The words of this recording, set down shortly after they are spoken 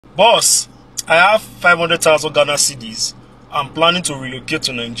Boss, I have 500,000 Ghana cedis. I'm planning to relocate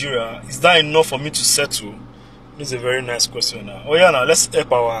to Nigeria. Is that enough for me to settle? This is a very nice question now. Oh yeah, now let's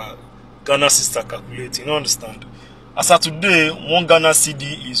help our Ghana sister calculate. You know, understand? As of today, one Ghana CD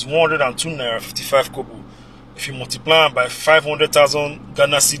is 102 naira 55 kobo. If you multiply it by 500,000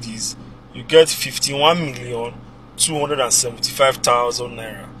 Ghana cedis, you get 51,275,000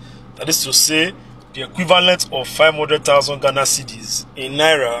 naira. That is to say, the equivalent of 500,000 Ghana cedis in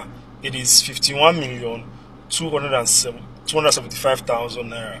naira, it is 51,275,000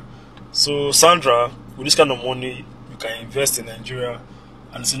 naira. So, Sandra, with this kind of money, you can invest in Nigeria,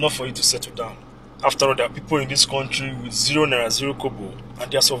 and it's enough for you to settle down. After all, there are people in this country with 0 naira, 0 kobo, and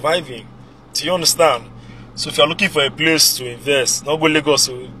they are surviving. Do you understand? So, if you are looking for a place to invest, not go Lagos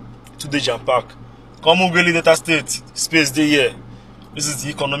to the Jam Park. Come Ughelli Delta State, space day here. This is the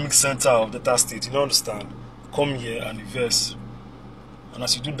economic center of Delta State. You don't understand? Come here and invest. And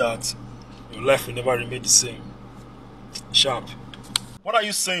as you do that, your life will never remain the same. Sharp. What are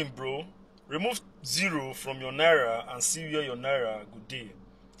you saying, bro? Remove 0 from your naira and see where your naira good day.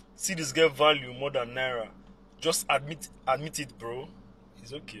 See this get value more than naira. Just admit it, bro.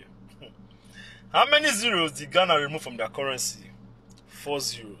 It's okay. How many zeros did Ghana remove from their currency? 4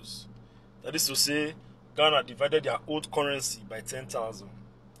 zeros. That is to say, Ghana divided their old currency by 10,000.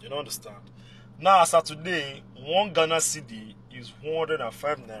 You don't understand? Now, as of today, one Ghana cedi is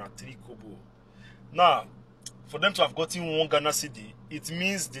 105 naira 3 kobo. Now, for them to have gotten one Ghana cedi, it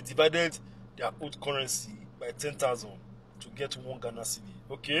means they divided their old currency by 10,000 to get one Ghana cedi.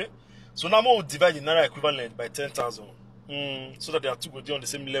 Okay? So now we'll divide the naira equivalent by 10,000 so that they are two going on the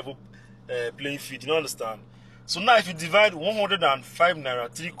same level playing field. You don't understand? So now if you divide 105 naira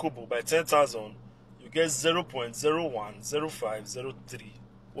 3 kobo by 10,000, you get 0.010503.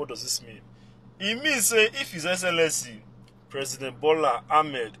 What does this mean? It means if His Excellency President Bola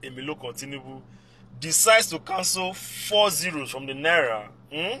Ahmed Emiloko Tinubu decides to cancel 4 zeros from the naira,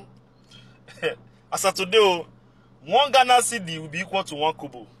 as of today, one Ghana cedi will be equal to 1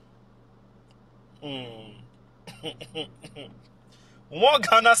 kobo. One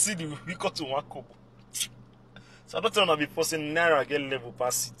Ghana cedi will be equal to 1 kobo. So I don't tell them before saying naira get level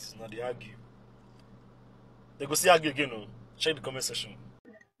past it. Now they argue. They go see argue again. No? Check the comment section.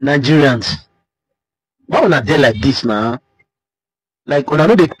 Nigerians, why una dey like this now? Like una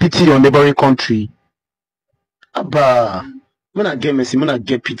no dey pity your neighboring country. Abba, when I get mercy, when I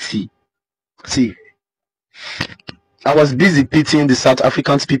get pity. See, I was busy pitying the South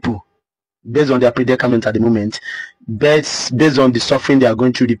Africans people based on their predicament at the moment, based on the suffering they are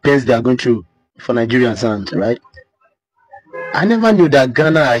going through, the pains they are going through for Nigerians, and right? I never knew that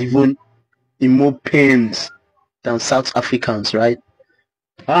Ghana are even in more pains than South Africans, right?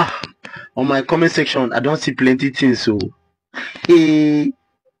 On my comment section, I don't see plenty things. So this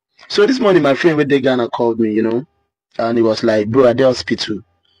morning my friend with the Ghana called me, you know, and he was like, bro, at the hospital.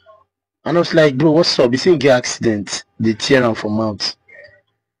 And I was like, bro, what's up? You seen get accident, they tear him from mouth.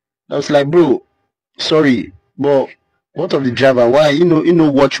 I was like, bro, sorry, but what of the driver? Why? You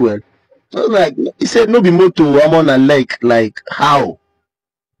know watch well. I was like, he said, no be moto, I'm on a lake. Like, how?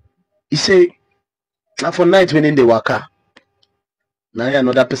 He said, for night when in the waka, now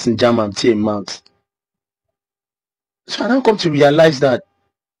another person jam and tear him mouth. So I now come to realize that,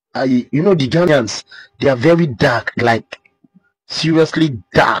 the Ghanaians, they are very dark, like, seriously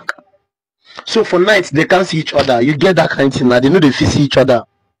dark. So for nights, they can't see each other. You get that kind of thing, now they know they see each other.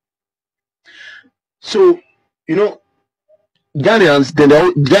 So, Ghanaians, they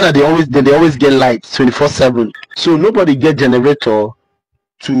always get light 24/7. So nobody get generator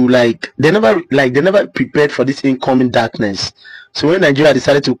to they never prepared for this incoming darkness. So when Nigeria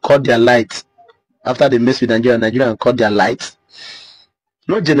decided to cut their lights after they messed with Nigeria cut their lights.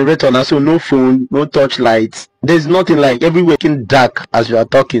 No generator now, so no phone, no touch lights. There's nothing, like every waking dark as we are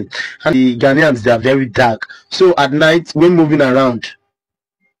talking. And the Ghanaians, they are very dark. So at night when moving around,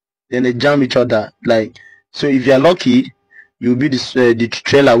 then they jam each other. Like, so if you are lucky, you'll be the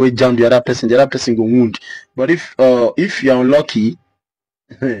trailer will jam the other person go wound. But if you are unlucky,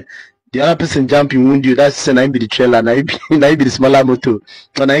 the other person jump and wound you, that's now be the trailer, now be the smaller motor,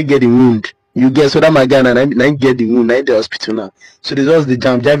 and I get the wound. You get, so that my guy and I get the wound, I the hospital now. So there's always the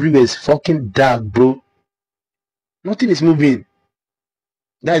jam. Everywhere is fucking dark, bro. Nothing is moving.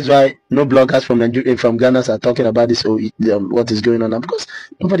 That is why no bloggers from Nigeria, from Ghana are talking about this or what is going on now, because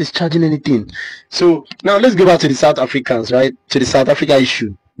nobody's charging anything. So now let's go back to the South Africans, right? To the South Africa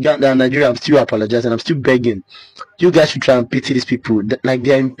issue. Ghana, Nigeria, I'm still apologizing. I'm still begging. You guys should try and pity these people. Like,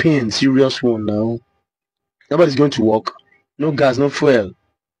 they are in pain, serious one now. Nobody's going to work. No gas, no fuel.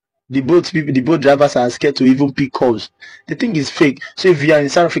 The boat drivers are scared to even pick calls. The thing is fake. So if you are in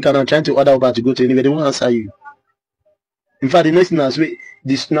South Africa now trying to order Uber to go to anywhere, they won't answer you. In fact, the next thing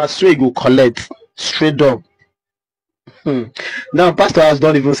this Naswe go collect straight up. Now pastor house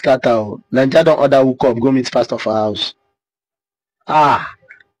don't even scatter. Naija don't order hook up, go meet pastor for house.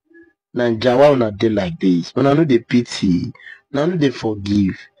 Naija, why una dey like this? Una no dey pity, una no dey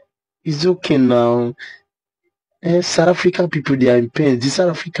forgive. It's okay now. South African people, they are in pain. The South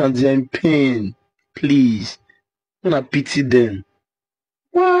Africans, they are in pain. Please, una pity them.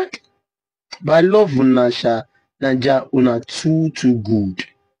 What? But I love una, sha. Naija, una too good.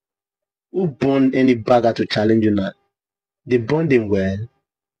 Who born any bagger to challenge una? They born them well.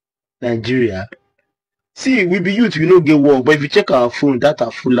 Nigeria. See, we be youth, we no get work, but if you check our phone, that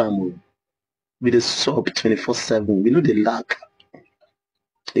are full ammo. With a sub 24/7, we know the lack.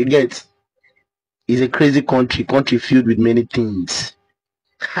 You get? It's a crazy country filled with many things.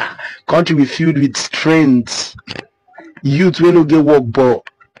 Country filled with strengths. Youth will not get work, but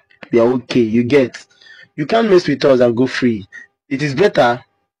we are okay. You get? You can't mess with us and go free. It is better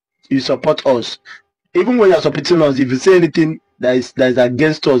you support us. Even when you are supporting us, if you say anything that is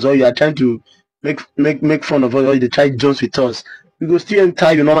against us, or you are trying to make fun of us, or you try jokes with us, we go still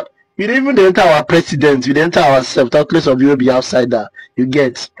enter. You know, we don't even enter our president. We enter ourselves. Talk less of you will be outsider. You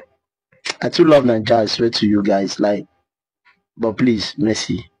get? I too love Naija, I swear to you guys, like, but please,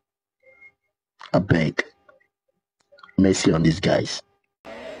 mercy. I beg. Mercy on these guys.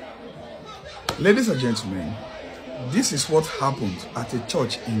 Ladies and gentlemen, this is what happened at a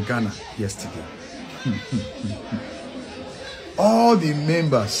church in Ghana yesterday. All the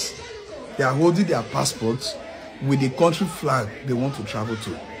members, they are holding their passports with the country flag they want to travel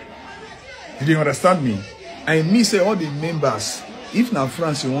to. Did you understand me? I mean, say all the members, if na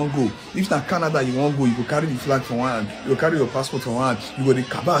France you won't go, if na Canada you won't go, you go carry the flag from one hand, you go carry your passport from one hand, you go the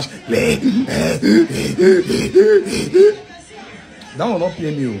kabash. That will not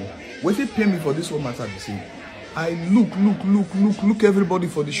pay me. What they pay me for this one matter, they say. I look everybody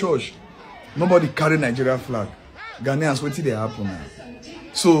for the church. Nobody carry Nigeria flag. Ghanaians, what did they happen now?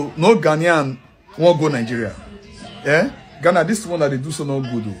 So no Ghanaian won't go Nigeria. Yeah? Ghana, this one that they do so not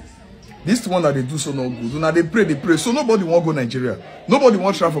good though. This one that they do so not good. Now they pray. So nobody won't go Nigeria. Nobody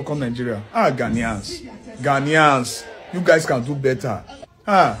won't travel come Nigeria. Ghanaians, you guys can do better.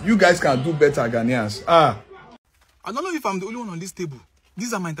 You guys can do better, Ghanaians. I don't know if I'm the only one on this table.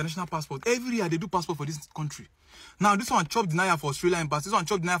 These are my international passport. Every year they do passport for this country. Now this one chop denial for Australia embassy. This one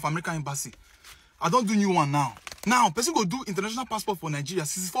chop denial for American embassy. I don't do new one now. Now person go do international passport for Nigeria.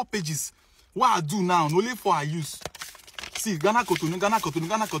 64 pages. What I do now? Only 4 I use. See Ghana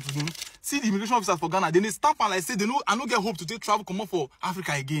Cotonou. See the immigration officers for Ghana. Then they stamp and like say they know I don't get hope to take travel come up for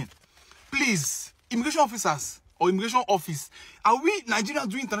Africa again. Please, immigration officers or immigration office, are we Nigerians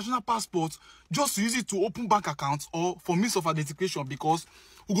doing international passports just to use it to open bank accounts or for means of identification? Because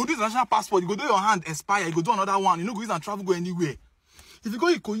we go do international passport, you go do your hand expire, you go do another one, you know go use and travel go anywhere. If you go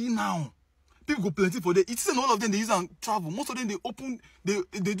Ikoyi now, people go plenty for there. It's all of them they use and travel. Most of them they do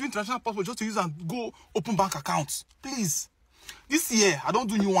international passport just to use and go open bank accounts. Please. This year, I don't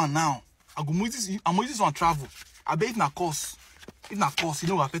do new one now. I'm going to use this one travel. I bet it na cost. It na cost, you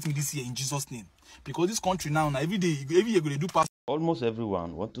know, affect me this year in Jesus' name. Because this country now every year they do pass. Almost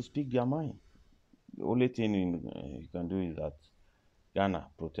everyone want to speak their mind. The only thing you can do is that Ghana,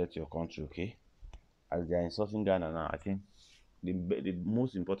 protect your country, okay? As they are insulting Ghana now, I think the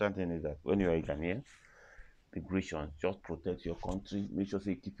most important thing is that when you are a Ghanaian, migration, just protect your country. Make sure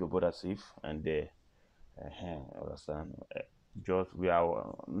you keep your border safe and understand. Just we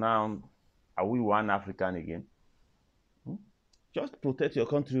are now. Are we one African again? Just protect your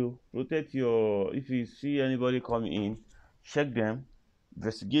country. Protect your. If you see anybody coming in, check them,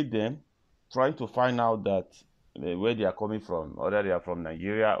 investigate them, trying to find out that where they are coming from, whether they are from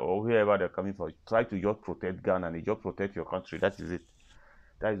Nigeria or wherever they're coming from. Try to just protect Ghana and just protect your country. That is it.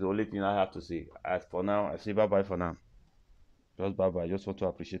 That is the only thing I have to say. As for now, I say bye bye for now. Just bye bye. Just want to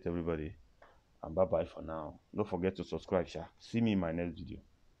appreciate everybody. And bye bye for now. Don't forget to subscribe, sha. See me in my next video.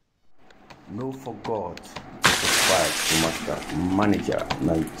 No forget to subscribe to Master Manager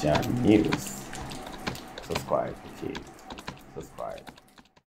Naija News. Subscribe, okay. Subscribe.